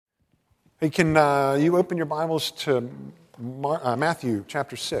Hey, can you open your Bibles to Matthew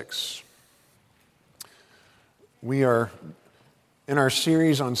chapter 6? We are in our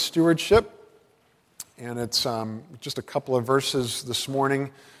series on stewardship, and it's just a couple of verses this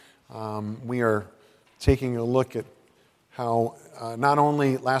morning. We are taking a look at how not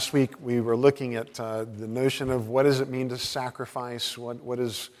only last week we were looking at the notion of what does it mean to sacrifice,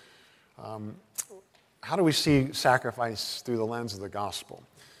 how do we see sacrifice through the lens of the gospel?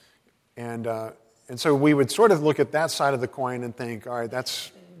 And so we would sort of look at that side of the coin and think, all right,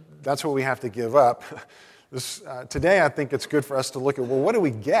 that's what we have to give up. Today, I think it's good for us to look at, well, what do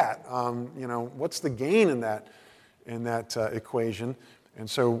we get? What's the gain in that equation? And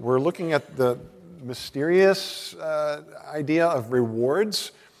so we're looking at the mysterious idea of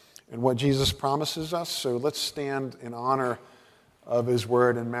rewards and what Jesus promises us. So let's stand in honor of His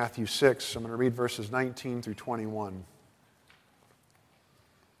word in Matthew 6. I'm going to read verses 19 through 21.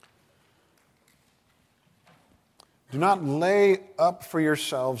 Do not lay up for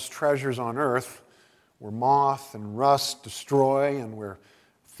yourselves treasures on earth, where moth and rust destroy and where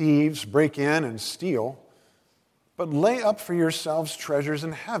thieves break in and steal, but lay up for yourselves treasures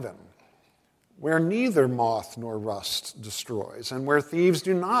in heaven, where neither moth nor rust destroys and where thieves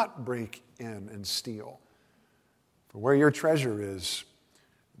do not break in and steal. For where your treasure is,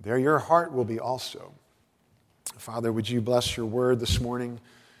 there your heart will be also. Father, would you bless your word this morning?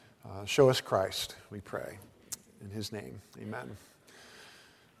 Show us Christ, we pray. In His name, amen.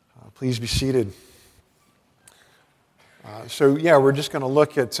 Please be seated. We're just going to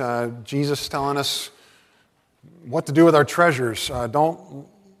look at Jesus telling us what to do with our treasures. Don't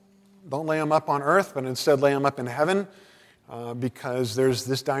lay them up on earth, but instead lay them up in heaven, because there's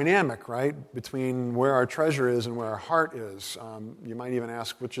this dynamic, right, between where our treasure is and where our heart is. You might even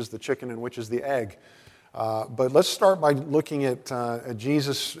ask, which is the chicken and which is the egg? But let's start by looking at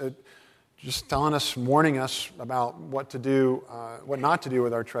Jesus just telling us, warning us about what to do, what not to do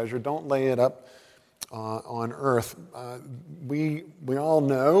with our treasure. Don't lay it up on earth. We all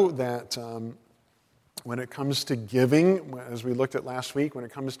know that when it comes to giving, as we looked at last week, when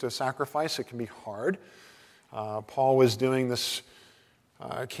it comes to sacrifice, it can be hard. Paul was doing this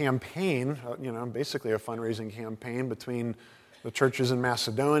campaign, basically a fundraising campaign between the churches in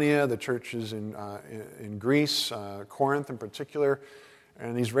Macedonia, the churches in Greece, Corinth in particular.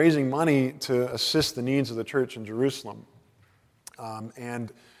 And he's raising money to assist the needs of the church in Jerusalem.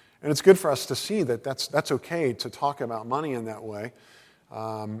 And it's good for us to see that that's okay to talk about money in that way.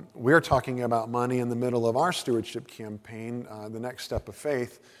 We're talking about money in the middle of our stewardship campaign, the next step of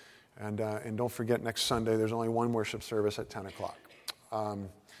faith. And don't forget, next Sunday, there's only one worship service at 10 o'clock.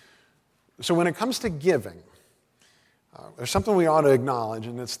 So when it comes to giving, there's something we ought to acknowledge,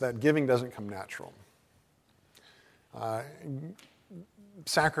 and it's that giving doesn't come natural.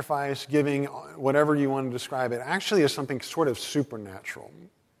 Sacrifice, giving, whatever you want to describe it, actually is something sort of supernatural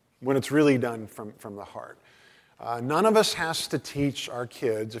when it's really done from the heart. None of us has to teach our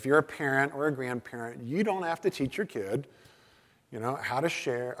kids. If you're a parent or a grandparent, you don't have to teach your kid, how to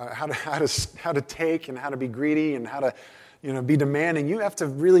share, how to take, and how to be greedy, and how to, be demanding. You have to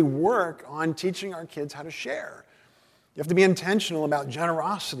really work on teaching our kids how to share. You have to be intentional about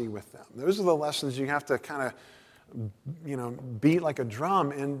generosity with them. Those are the lessons you have to kind of beat like a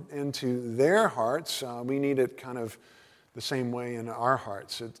drum into their hearts. We need it kind of the same way in our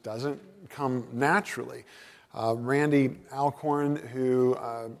hearts. It doesn't come naturally. Randy Alcorn, who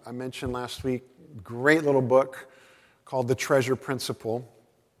I mentioned last week, great little book called The Treasure Principle,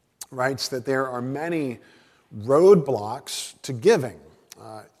 writes that there are many roadblocks to giving.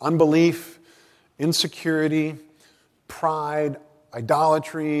 Unbelief, insecurity, pride,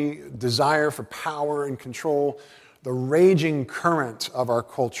 idolatry, desire for power and control, the raging current of our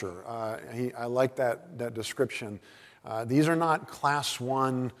culture. I like that description. These are not class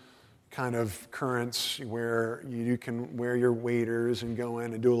one kind of currents where you can wear your waders and go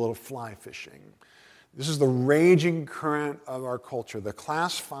in and do a little fly fishing. This is the raging current of our culture, the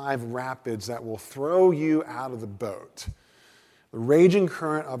class 5 rapids that will throw you out of the boat. The raging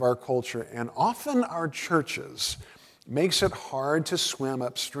current of our culture, and often our churches, makes it hard to swim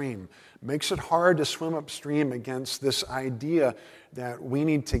upstream. Makes it hard to swim upstream against this idea that we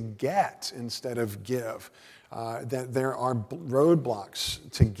need to get instead of give, that there are roadblocks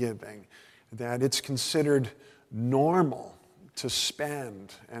to giving, that it's considered normal to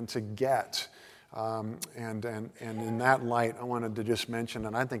spend and to get. And in that light, I wanted to just mention,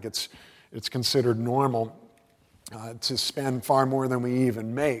 and I think it's considered normal to spend far more than we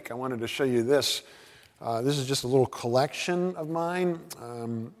even make. I wanted to show you this. This is just a little collection of mine.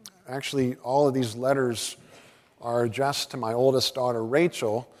 Actually, all of these letters are addressed to my oldest daughter,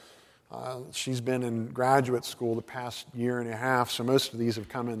 Rachel, She's been in graduate school the past year and a half, so most of these have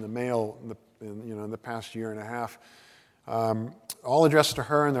come in the mail in the past year and a half. All addressed to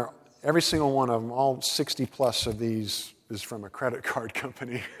her, and every single one of them, all 60 plus of these, is from a credit card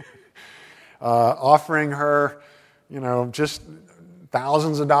company, offering her, just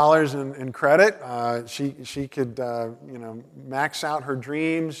thousands of dollars in credit. She could, max out her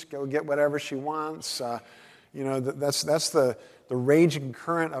dreams, go get whatever she wants. That's the raging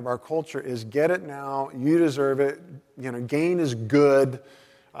current of our culture is get it now, you deserve it. Gain is good.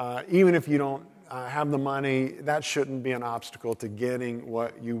 Even if you don't have the money, that shouldn't be an obstacle to getting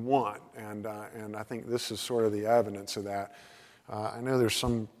what you want. And I think this is sort of the evidence of that. I know there's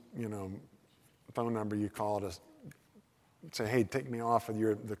some, phone number you call to say, hey, take me off of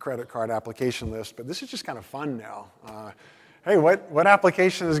the credit card application list, but this is just kind of fun now. Hey, what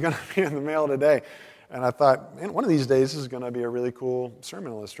application is going to be in the mail today? And I thought, man, one of these days this is going to be a really cool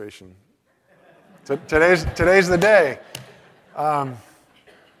sermon illustration. Today's the day.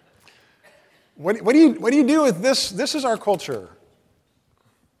 What do you do with this? This is our culture.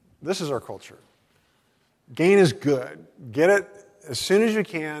 This is our culture. Gain is good. Get it as soon as you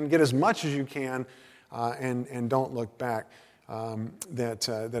can. Get as much as you can, and don't look back.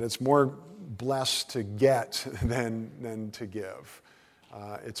 That it's more blessed to get than to give.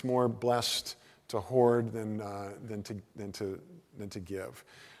 It's more blessed to hoard than to give.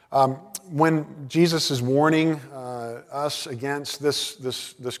 When Jesus is warning us against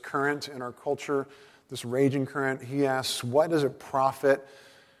this current in our culture, this raging current, he asks, what does it profit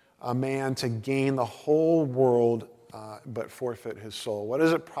a man to gain the whole world but forfeit his soul? What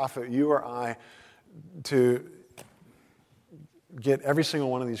does it profit you or I to get every single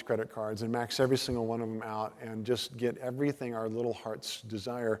one of these credit cards and max every single one of them out and just get everything our little hearts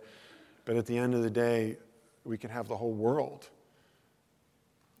desire, but at the end of the day, we can have the whole world,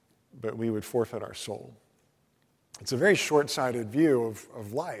 but we would forfeit our soul? It's a very short-sighted view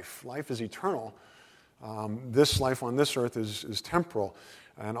of life. Life is eternal. This life on this earth is temporal.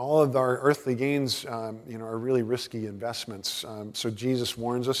 And all of our earthly gains, are really risky investments. So Jesus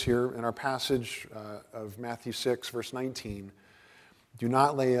warns us here in our passage of Matthew 6, verse 19, do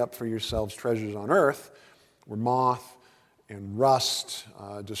not lay up for yourselves treasures on earth where moth and rust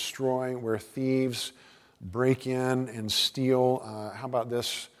destroy, where thieves break in and steal. How about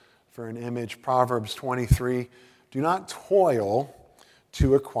this for an image? Proverbs 23, do not toil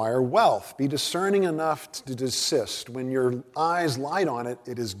to acquire wealth. Be discerning enough to desist. When your eyes light on it,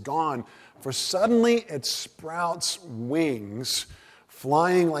 it is gone. For suddenly it sprouts wings,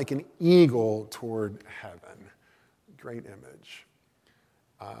 flying like an eagle toward heaven. Great image.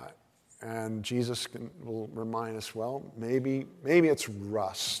 And Jesus will remind us, well, maybe it's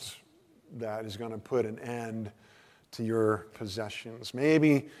rust that is going to put an end to your possessions.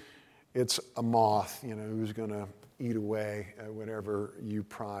 Maybe it's a moth, who's going to eat away at whatever you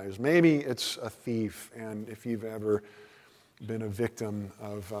prize. Maybe it's a thief, and if you've ever been a victim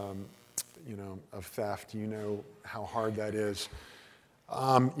of theft, you know how hard that is.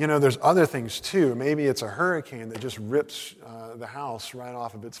 There's other things too. Maybe it's a hurricane that just rips the house right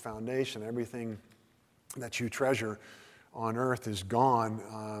off of its foundation. Everything that you treasure on earth is gone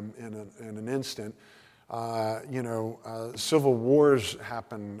in an instant. Civil wars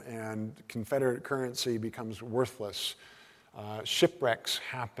happen and Confederate currency becomes worthless. Shipwrecks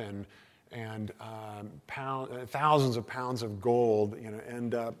happen and thousands of pounds of gold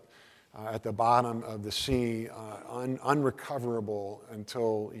end up at the bottom of the sea, unrecoverable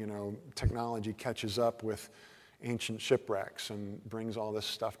until technology catches up with ancient shipwrecks and brings all this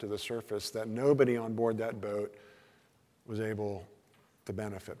stuff to the surface that nobody on board that boat was able to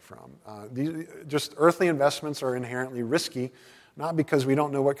benefit from. These just earthly investments are inherently risky, not because we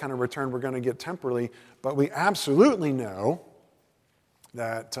don't know what kind of return we're going to get temporally, but we absolutely know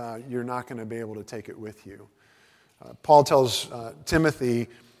that you're not going to be able to take it with you. Paul tells Timothy,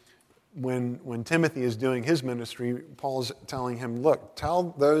 when Timothy is doing his ministry, Paul's telling him, look,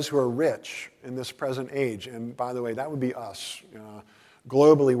 tell those who are rich in this present age, and by the way, that would be us.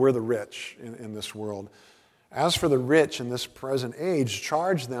 Globally, we're the rich in this world. As for the rich in this present age,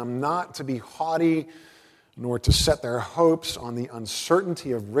 charge them not to be haughty, nor to set their hopes on the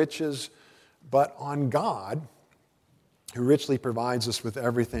uncertainty of riches, but on God, who richly provides us with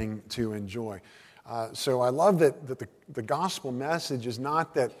everything to enjoy. So I love that the gospel message is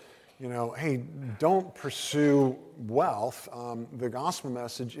not that, hey, don't pursue wealth. The gospel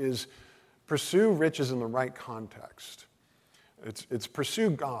message is pursue riches in the right context. It's pursue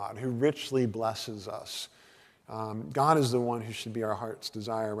God, who richly blesses us. God is the one who should be our heart's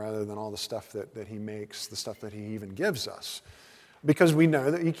desire rather than all the stuff that he makes, the stuff that he even gives us. because we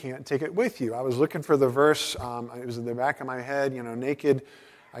know that you can't take it with you. I was looking for the verse. It was in the back of my head, naked.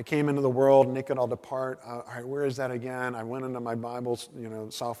 I came into the world, naked I'll depart. All right, where is that again? I went into my Bible,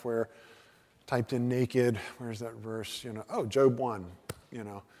 software, typed in naked. Where's that verse? Job 1,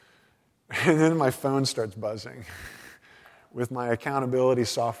 And then my phone starts buzzing with my accountability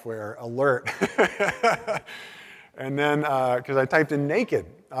software alert. And then, because I typed in naked.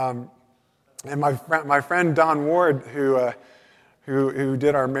 And my friend Don Ward, who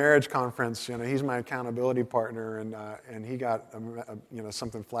did our marriage conference, he's my accountability partner, and he got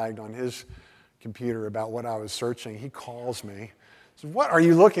something flagged on his computer about what I was searching. He calls me, says, "What are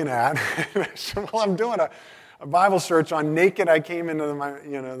you looking at?" I said, "Well, I'm doing a Bible search on naked. I came into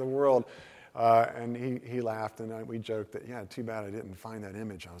the world," and he laughed, and we joked that, yeah, too bad I didn't find that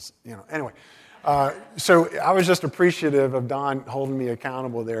image. I was, anyway. So I was just appreciative of Don holding me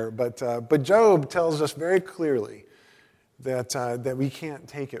accountable there, but Job tells us very clearly that we can't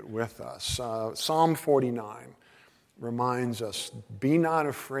take it with us. Psalm 49 reminds us, "Be not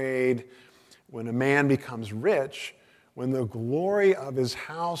afraid when a man becomes rich, when the glory of his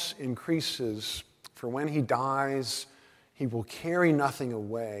house increases, for when he dies, he will carry nothing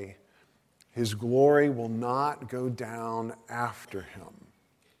away. His glory will not go down after him."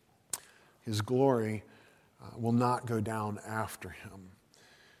 His glory will not go down after him.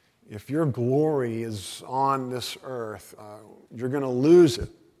 If your glory is on this earth, you're going to lose it.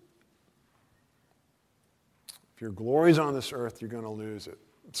 If your glory is on this earth, you're going to lose it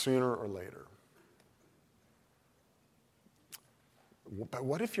sooner or later. But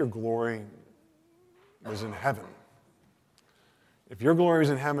what if your glory was in heaven? If your glory is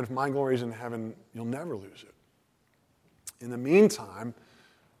in heaven, if my glory is in heaven, you'll never lose it. In the meantime,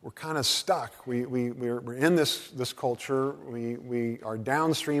 we're kind of stuck. We're in this culture. We are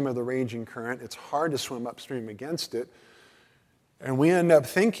downstream of the raging current. It's hard to swim upstream against it. And we end up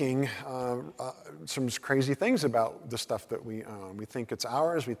thinking some crazy things about the stuff that we own. We think it's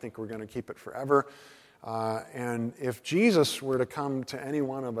ours. We think we're going to keep it forever. And if Jesus were to come to any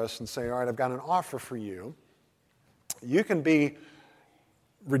one of us and say, "All right, I've got an offer for you. You can be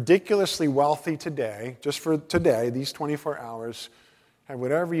ridiculously wealthy today, just for today, these 24 hours, have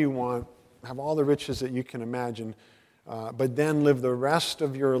whatever you want, have all the riches that you can imagine, but then live the rest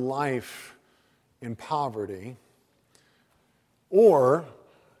of your life in poverty. Or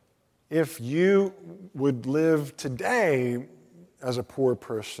if you would live today as a poor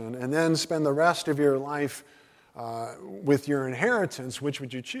person and then spend the rest of your life with your inheritance, which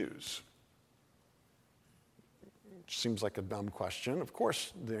would you choose?" Seems like a dumb question. Of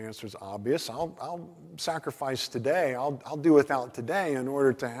course, the answer is obvious. I'll sacrifice today. I'll do without today in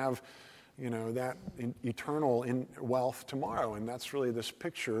order to have, that eternal wealth tomorrow. And that's really this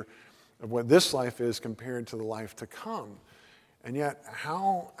picture of what this life is compared to the life to come. And yet,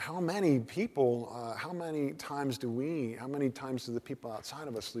 how many people, how many times do the people outside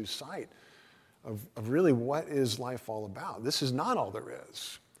of us lose sight of really what is life all about? This is not all there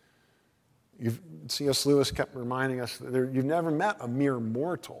is. C.S. Lewis kept reminding us that you've never met a mere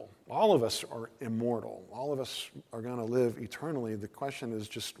mortal. All of us are immortal. All of us are going to live eternally. The question is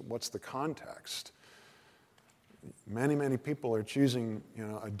just, what's the context? Many, many people are choosing,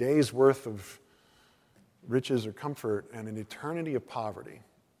 a day's worth of riches or comfort and an eternity of poverty.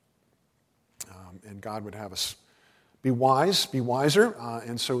 And God would have us be wise, be wiser.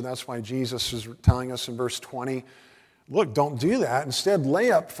 And so that's why Jesus is telling us in verse 20, look, don't do that. Instead,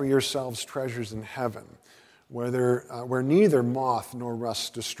 lay up for yourselves treasures in heaven, where neither moth nor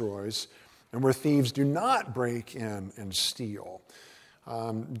rust destroys, and where thieves do not break in and steal.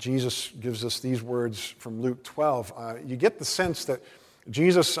 Jesus gives us these words from Luke 12. You get the sense that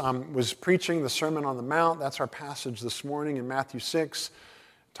Jesus was preaching the Sermon on the Mount. That's our passage this morning in Matthew 6,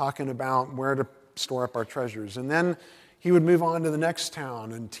 talking about where to store up our treasures. And then he would move on to the next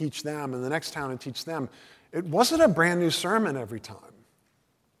town and teach them, and the next town and teach them. It wasn't a brand new sermon every time.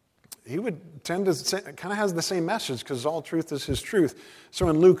 He would tend to say, it kind of has the same message because all truth is his truth. So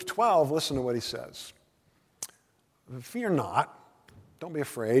in Luke 12, listen to what he says. "Fear not, don't be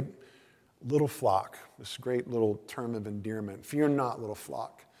afraid, little flock." This great little term of endearment. "Fear not, little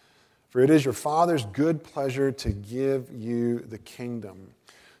flock, for it is your Father's good pleasure to give you the kingdom.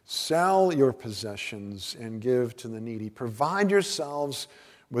 Sell your possessions and give to the needy. Provide yourselves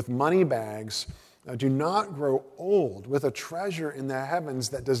with money bags. Do not grow old, with a treasure in the heavens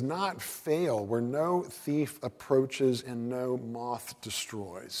that does not fail, where no thief approaches and no moth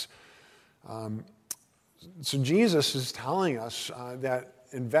destroys." So Jesus is telling us that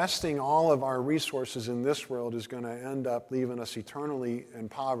investing all of our resources in this world is going to end up leaving us eternally in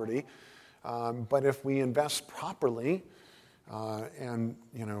poverty. But if we invest properly, and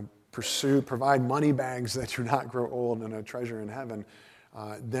provide money bags that do not grow old and a treasure in heaven,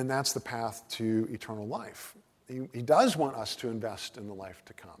 then that's the path to eternal life. He does want us to invest in the life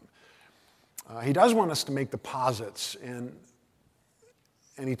to come. He does want us to make deposits in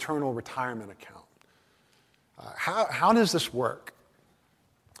an eternal retirement account. How does this work?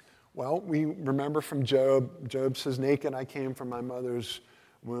 Well, we remember from Job. Job says, naked I came from my mother's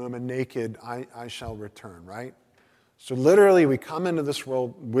womb, and naked I shall return, right? So literally, we come into this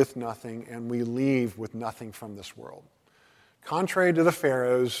world with nothing, and we leave with nothing from this world. Contrary to the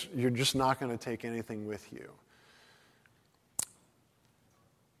Pharaohs, you're just not going to take anything with you.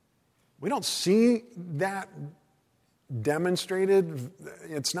 We don't see that demonstrated.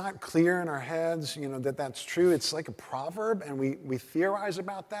 It's not clear in our heads, that that's true. It's like a proverb, and we theorize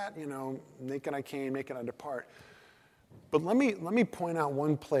about that. Naked I came, naked I depart. But let me point out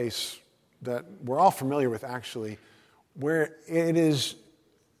one place that we're all familiar with, actually, where it is,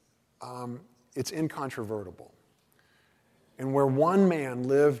 it's incontrovertible, and where one man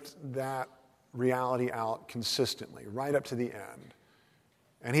lived that reality out consistently, right up to the end,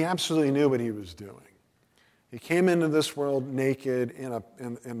 and he absolutely knew what he was doing. He came into this world naked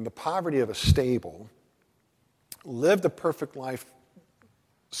in the poverty of a stable, lived a perfect life,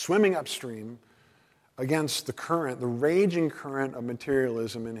 swimming upstream against the raging current of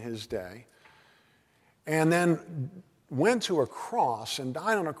materialism in his day, and then went to a cross and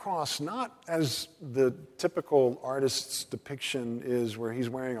died on a cross, not as the typical artist's depiction is, where he's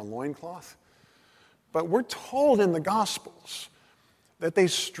wearing a loincloth, but we're told in the Gospels that they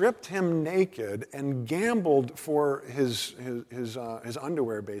stripped him naked and gambled for his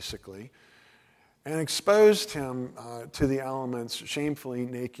underwear, basically, and exposed him to the elements, shamefully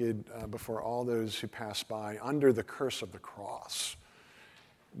naked before all those who passed by, under the curse of the cross.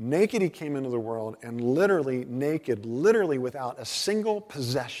 Naked he came into the world, and literally naked, literally without a single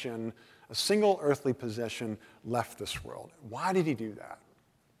possession, a single earthly possession, left this world. Why did he do that?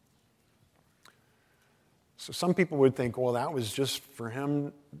 So some people would think, well, that was just for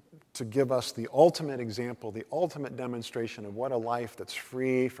him to give us the ultimate example, the ultimate demonstration of what a life that's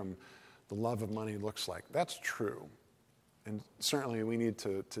free from the love of money looks like. That's true. And certainly we need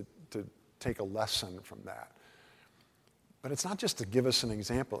to take a lesson from that. But it's not just to give us an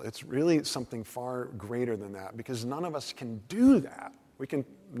example. It's really something far greater than that, because none of us can do that. We can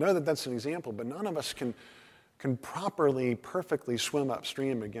know that that's an example, but none of us can properly, perfectly swim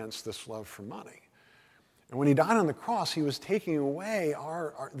upstream against this love for money. And when he died on the cross, he was taking away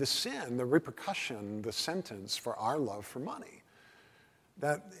the sin, the repercussion, the sentence for our love for money.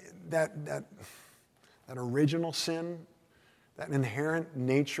 That original sin, that inherent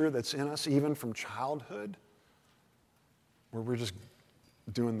nature that's in us even from childhood, where we're just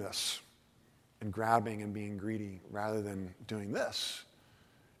doing this and grabbing and being greedy rather than doing this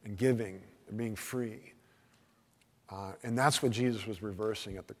and giving and being free. And that's what Jesus was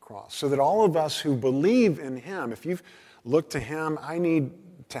reversing at the cross. So that all of us who believe in him, if you've looked to him, I need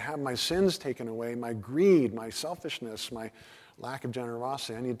to have my sins taken away, my greed, my selfishness, my lack of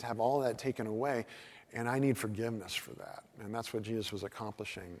generosity, I need to have all of that taken away, and I need forgiveness for that. And that's what Jesus was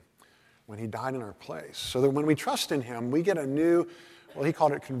accomplishing when he died in our place. So that when we trust in him, we get a new, well, he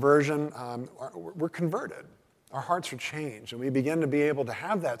called it conversion. We're converted. Our hearts are changed, and we begin to be able to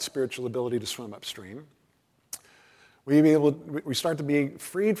have that spiritual ability to swim upstream. We start to be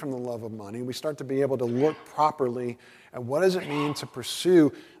freed from the love of money. We start to be able to look properly at what does it mean to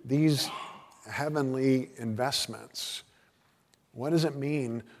pursue these heavenly investments. What does it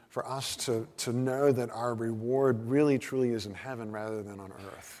mean for us to know that our reward really, truly is in heaven rather than on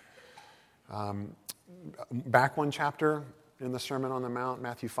earth? Back one chapter in the Sermon on the Mount,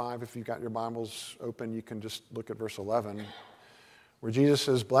 Matthew 5, if you've got your Bibles open, you can just look at verse 11, where Jesus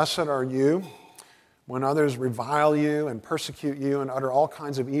says, "Blessed are you when others revile you and persecute you and utter all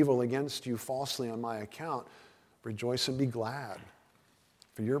kinds of evil against you falsely on my account. Rejoice and be glad,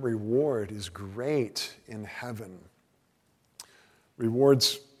 for your reward is great in heaven."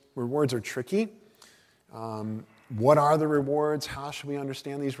 Rewards are tricky. What are the rewards? How should we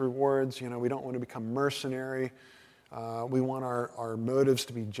understand these rewards? We don't want to become mercenary. We want our motives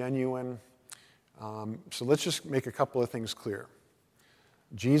to be genuine. So let's just make a couple of things clear.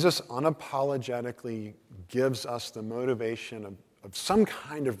 Jesus unapologetically gives us the motivation of some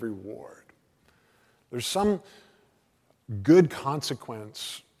kind of reward. There's some good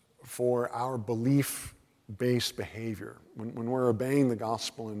consequence for our belief-based behavior when we're obeying the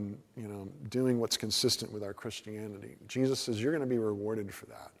gospel and doing what's consistent with our Christianity. Jesus says you're going to be rewarded for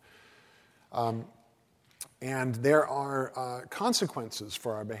that. And there are consequences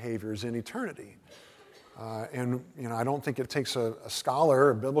for our behaviors in eternity. And I don't think it takes a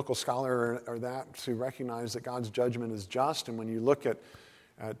scholar, a biblical scholar or that, to recognize that God's judgment is just. And when you look at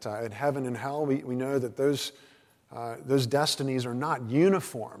heaven and hell, we know that those destinies are not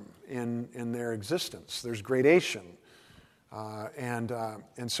uniform in their existence. There's gradation. And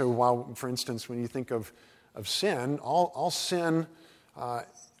so while, for instance, when you think of sin, all sin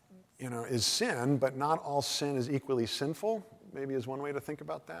is sin, but not all sin is equally sinful, maybe is one way to think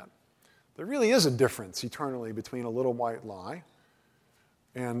about that. There really is a difference eternally between a little white lie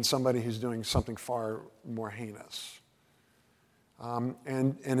and somebody who's doing something far more heinous. And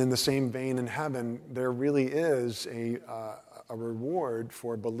in the same vein in heaven, there really is a reward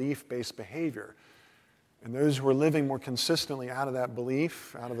for belief-based behavior. And those who are living more consistently out of that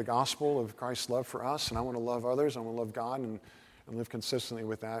belief, out of the gospel of Christ's love for us, and I want to love others, I want to love God and live consistently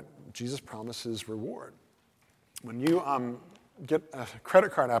with that, Jesus promises reward. When you get a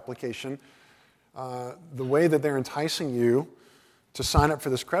credit card application, the way that they're enticing you to sign up for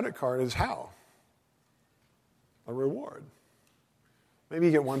this credit card is how? A reward. Maybe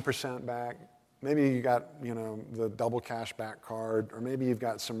you get 1% back. Maybe you got, the double cash back card, or maybe you've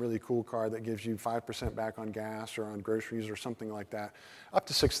got some really cool card that gives you 5% back on gas or on groceries or something like that, up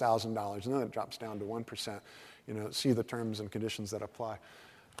to $6,000, and then it drops down to 1%. See the terms and conditions that apply.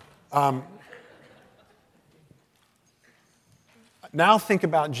 Now think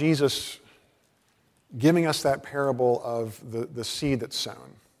about Jesus giving us that parable of the seed that's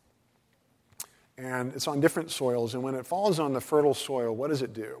sown. And it's on different soils, and when it falls on the fertile soil, what does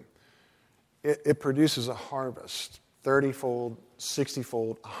it do? It produces a harvest, 30-fold,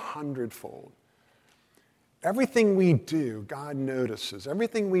 60-fold, 100-fold. Everything we do, God notices.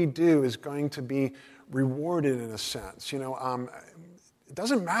 Everything we do is going to be rewarded in a sense. It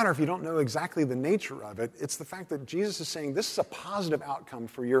doesn't matter if you don't know exactly the nature of it. It's the fact that Jesus is saying this is a positive outcome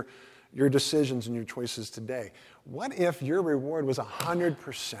for your decisions and your choices today. What if your reward was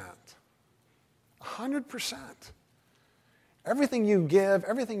 100%? 100%. Everything you give,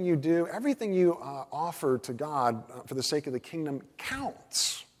 everything you do, everything you offer to God for the sake of the kingdom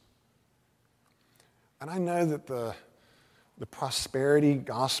counts. And I know that the prosperity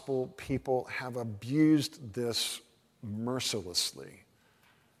gospel people have abused this mercilessly,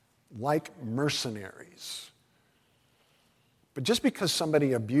 like mercenaries. But just because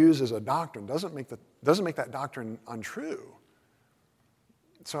somebody abuses a doctrine doesn't make that doctrine untrue.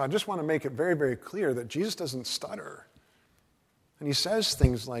 So I just want to make it very, very clear that Jesus doesn't stutter. And he says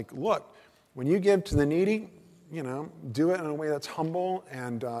things like, look, when you give to the needy, do it in a way that's humble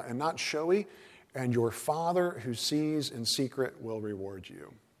and not showy, and your Father who sees in secret will reward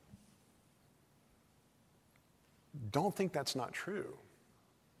you. Don't think that's not true.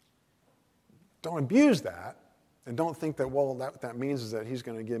 Don't abuse that, and don't think that, what that means is that he's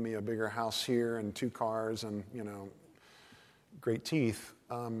going to give me a bigger house here and 2 cars and, great teeth.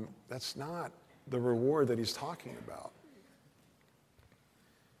 That's not the reward that he's talking about.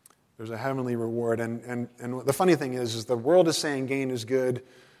 There's a heavenly reward. And the funny thing is the world is saying gain is good,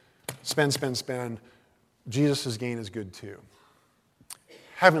 spend, spend, spend. Jesus' gain is good too.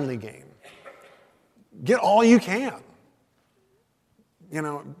 Heavenly gain. Get all you can.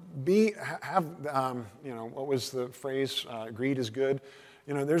 What was the phrase? Greed is good.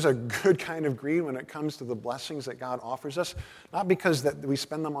 There's a good kind of greed when it comes to the blessings that God offers us, not because that we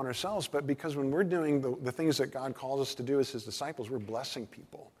spend them on ourselves, but because when we're doing the things that God calls us to do as his disciples, we're blessing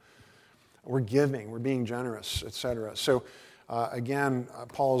people. We're giving, we're being generous, etc. So again,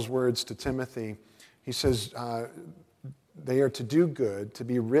 Paul's words to Timothy, he says, they are to do good, to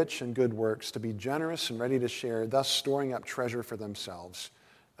be rich in good works, to be generous and ready to share, thus storing up treasure for themselves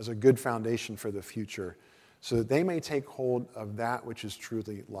as a good foundation for the future, so that they may take hold of that which is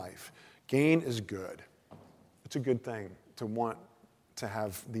truly life. Gain is good. It's a good thing to want to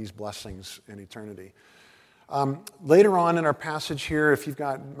have these blessings in eternity. Later on in our passage here, if you've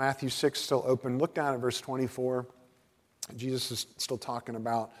got Matthew 6 still open, look down at verse 24. Jesus is still talking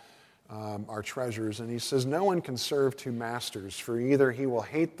about our treasures, and he says, no one can serve 2 masters, for either he will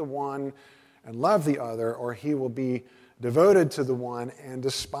hate the one and love the other, or he will be devoted to the one and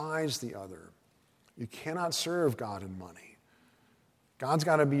despise the other. You cannot serve God and money. God's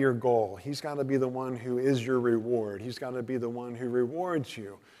got to be your goal. He's got to be the one who is your reward. He's got to be the one who rewards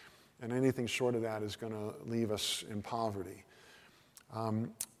you. And anything short of that is going to leave us in poverty.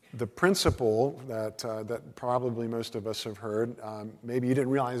 The principle that probably most of us have heard, maybe you didn't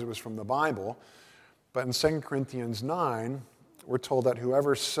realize it was from the Bible, but in 2 Corinthians 9, we're told that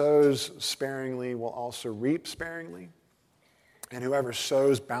whoever sows sparingly will also reap sparingly, and whoever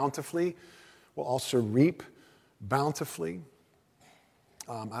sows bountifully will also reap bountifully.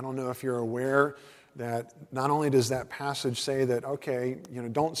 I don't know if you're aware that not only does that passage say that, okay,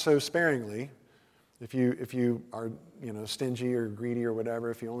 don't sow sparingly. If you are, stingy or greedy or whatever,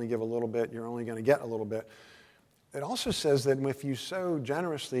 if you only give a little bit, you're only going to get a little bit. It also says that if you sow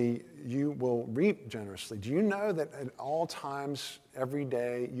generously, you will reap generously. Do you know that at all times, every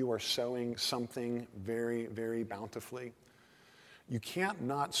day, you are sowing something very, very bountifully? You can't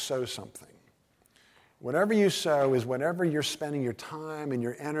not sow something. Whatever you sow is whatever you're spending your time and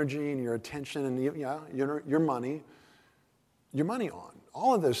your energy and your attention and your money on.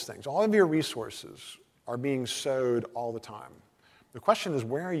 All of those things, all of your resources are being sowed all the time. The question is,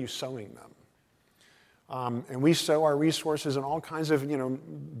 where are you sowing them? And we sow our resources in all kinds of,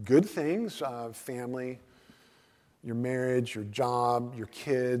 good things, family, your marriage, your job, your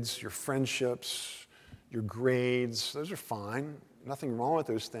kids, your friendships, your grades. Those are fine. Nothing wrong with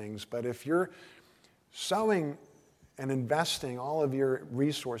those things. But if you're sowing and investing all of your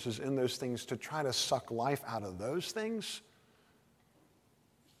resources in those things to try to suck life out of those things,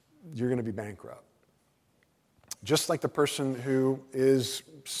 you're going to be bankrupt. Just like the person who is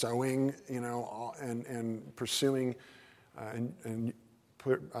sowing, and pursuing and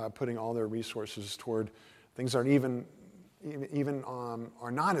putting all their resources toward things that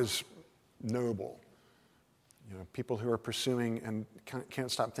are not as noble. People who are pursuing and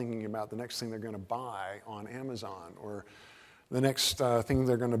can't stop thinking about the next thing they're going to buy on Amazon, or the next thing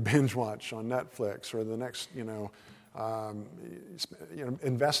they're going to binge watch on Netflix, or the next,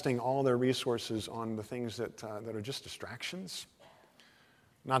 investing all their resources on the things that are just distractions.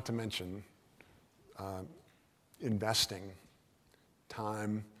 Not to mention investing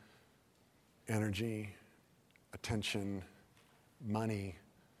time, energy, attention, money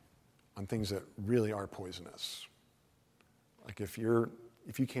on things that really are poisonous. Like if you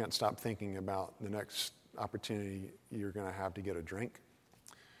can't stop thinking about the next opportunity you're going to have to get a drink,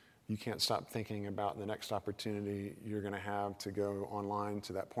 you can't stop thinking about the next opportunity you're going to have to go online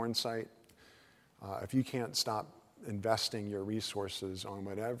to that porn site. If you can't stop investing your resources on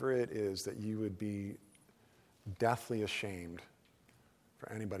whatever it is that you would be deathly ashamed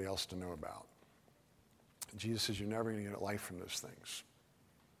for anybody else to know about, Jesus says you're never going to get life from those things.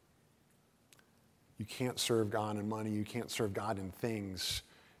 You can't serve God in money. You can't serve God in things.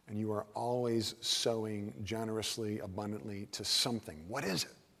 And you are always sowing generously, abundantly to something. What is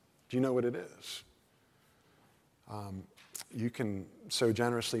it? Do you know what it is? You can sow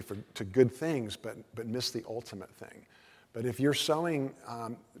generously to good things, but miss the ultimate thing. But if you're sowing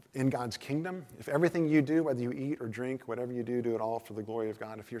in God's kingdom, if everything you do, whether you eat or drink, whatever you do, do it all for the glory of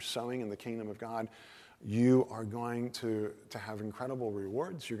God. If you're sowing in the kingdom of God, you are going to have incredible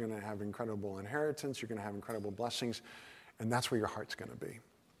rewards. You're going to have incredible inheritance. You're going to have incredible blessings. And that's where your heart's going to be.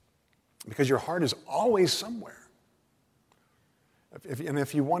 Because your heart is always somewhere.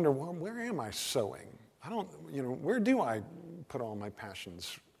 If you wonder, well, where am I sowing? Where do I put all my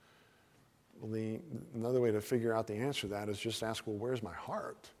passions? Well, another way to figure out the answer to that is just ask, well, where's my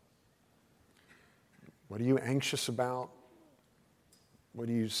heart? What are you anxious about? What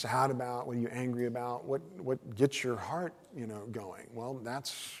are you sad about? What are you angry about? What gets your heart, going? Well,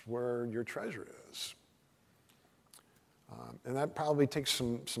 that's where your treasure is. And that probably takes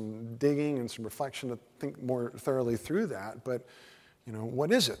some digging and some reflection to think more thoroughly through that. But,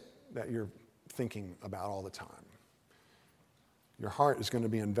 what is it that you're thinking about all the time? Your heart is going to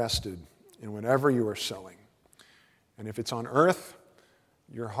be invested in whatever you are sowing. And if it's on earth,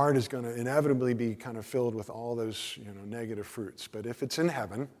 your heart is going to inevitably be kind of filled with all those, negative fruits. But if it's in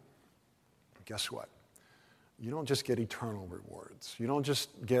heaven, guess what? You don't just get eternal rewards. You don't just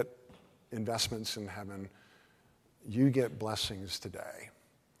get investments in heaven. You get blessings today.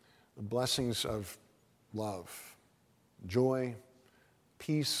 The blessings of love, joy,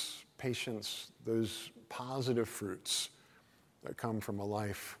 peace, patience, those positive fruits that come from a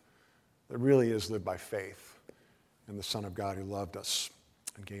life that really is lived by faith in the Son of God who loved us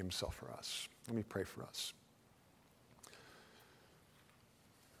and gave himself for us. Let me pray for us.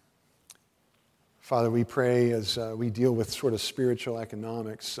 Father, we pray as we deal with sort of spiritual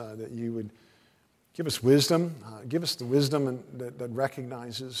economics that you would give us wisdom. Give us the wisdom that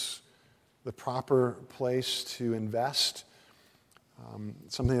recognizes the proper place to invest.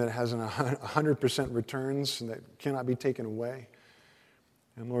 Something that has 100% returns and that cannot be taken away.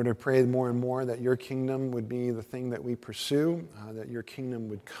 And Lord, I pray more and more that your kingdom would be the thing that we pursue, that your kingdom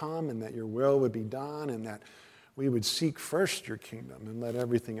would come and that your will would be done, and that we would seek first your kingdom and let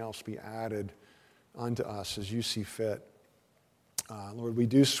everything else be added unto us as you see fit. Lord, we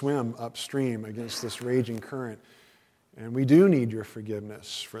do swim upstream against this raging current, and we do need your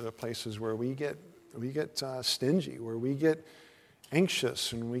forgiveness for the places where we get stingy, where we get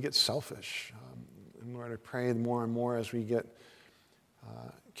anxious and we get selfish. Lord, I pray more and more as we get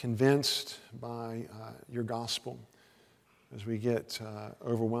convinced by your gospel, as we get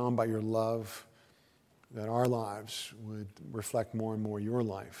overwhelmed by your love, that our lives would reflect more and more your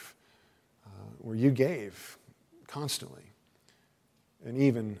life, where you gave constantly and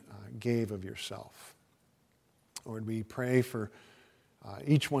even gave of yourself. Lord, we pray for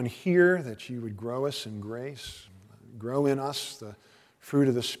each one here that you would grow us in grace, grow in us the fruit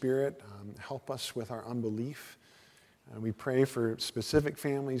of the Spirit, help us with our unbelief. We pray for specific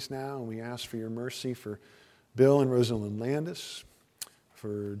families now, and we ask for your mercy for Bill and Rosalind Landis,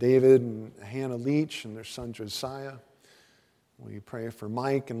 for David and Hannah Leach and their son Josiah. We pray for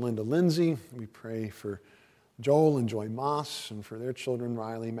Mike and Linda Lindsay. We pray for Joel and Joy Moss, and for their children,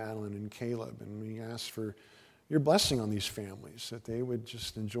 Riley, Madeline, and Caleb. And we ask for your blessing on these families, that they would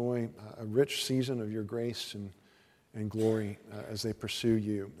just enjoy a rich season of your grace and glory as they pursue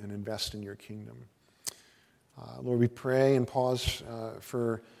you and invest in your kingdom. Lord, we pray and pause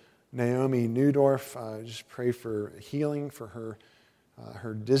for Naomi Newdorf. Just pray for healing for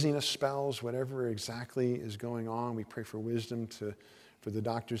her dizziness spells, whatever exactly is going on. We pray for wisdom for the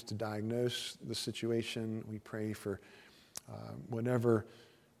doctors to diagnose the situation. We pray for whatever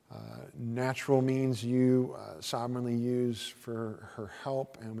natural means you sovereignly use for her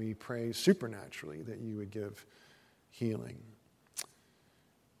help, and we pray supernaturally that you would give healing.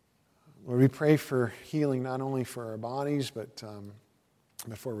 Lord, we pray for healing not only for our bodies, but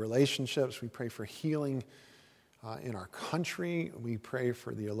for relationships. We pray for healing in our country. We pray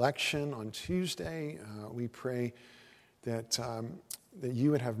for the election on Tuesday. We pray that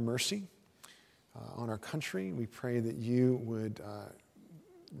you would have mercy on our country. We pray that you would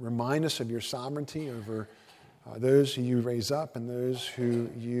remind us of your sovereignty over those who you raise up and those who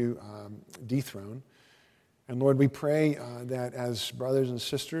you dethrone. And Lord, we pray that as brothers and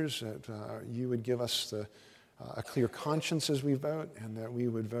sisters, that you would give us a clear conscience as we vote, and that we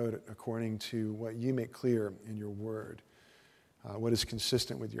would vote according to what you make clear in your word, what is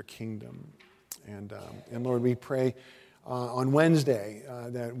consistent with your kingdom. And Lord, we pray on Wednesday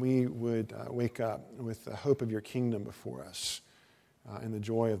that we would wake up with the hope of your kingdom before us and the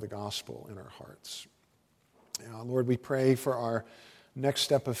joy of the gospel in our hearts. Lord, we pray for our Next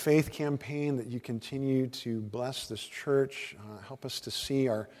Step of Faith campaign, that you continue to bless this church, help us to see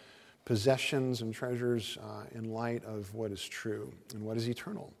our possessions and treasures in light of what is true and what is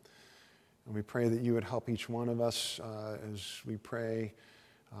eternal. And we pray that you would help each one of us as we pray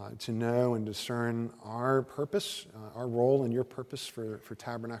to know and discern our purpose, our role in your purpose for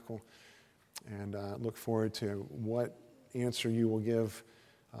Tabernacle, and look forward to what answer you will give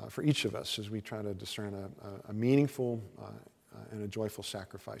for each of us as we try to discern a meaningful and a joyful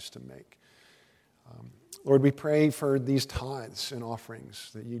sacrifice to make. Lord, we pray for these tithes and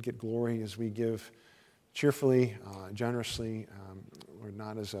offerings, that you get glory as we give cheerfully, generously, Lord,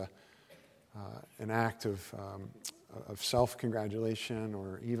 not as an act of self-congratulation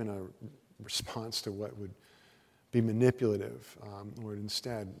or even a response to what would be manipulative. Lord,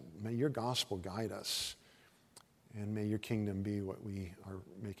 instead, may your gospel guide us, and may your kingdom be what we are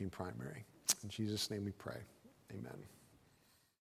making primary. In Jesus' name we pray. Amen.